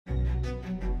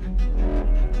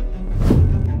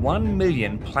1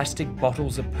 million plastic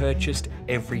bottles are purchased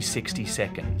every 60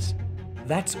 seconds.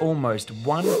 That's almost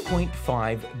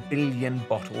 1.5 billion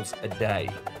bottles a day,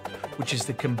 which is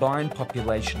the combined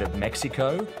population of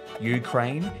Mexico,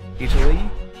 Ukraine, Italy,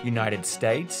 United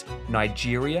States,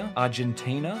 Nigeria,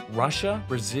 Argentina, Russia,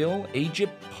 Brazil,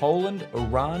 Egypt, Poland,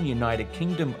 Iran, United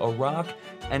Kingdom, Iraq,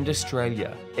 and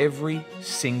Australia every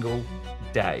single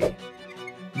day.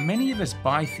 Many of us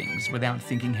buy things without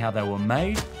thinking how they were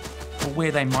made or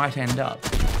where they might end up.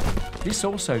 This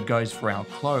also goes for our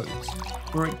clothes,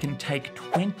 where it can take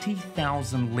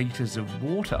 20,000 litres of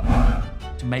water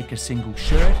to make a single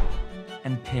shirt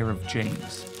and pair of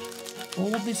jeans.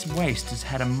 All this waste has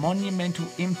had a monumental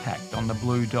impact on the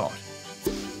blue dot.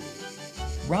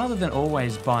 Rather than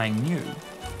always buying new,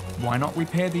 why not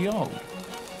repair the old?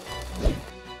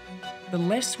 The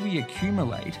less we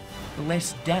accumulate, the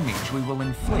less damage we will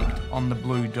inflict on the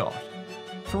blue dot.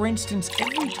 For instance,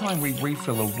 every time we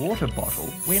refill a water bottle,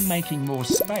 we're making more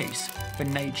space for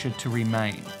nature to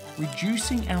remain.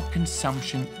 Reducing our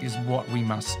consumption is what we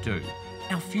must do.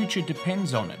 Our future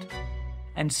depends on it,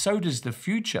 and so does the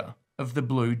future of the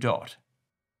blue dot.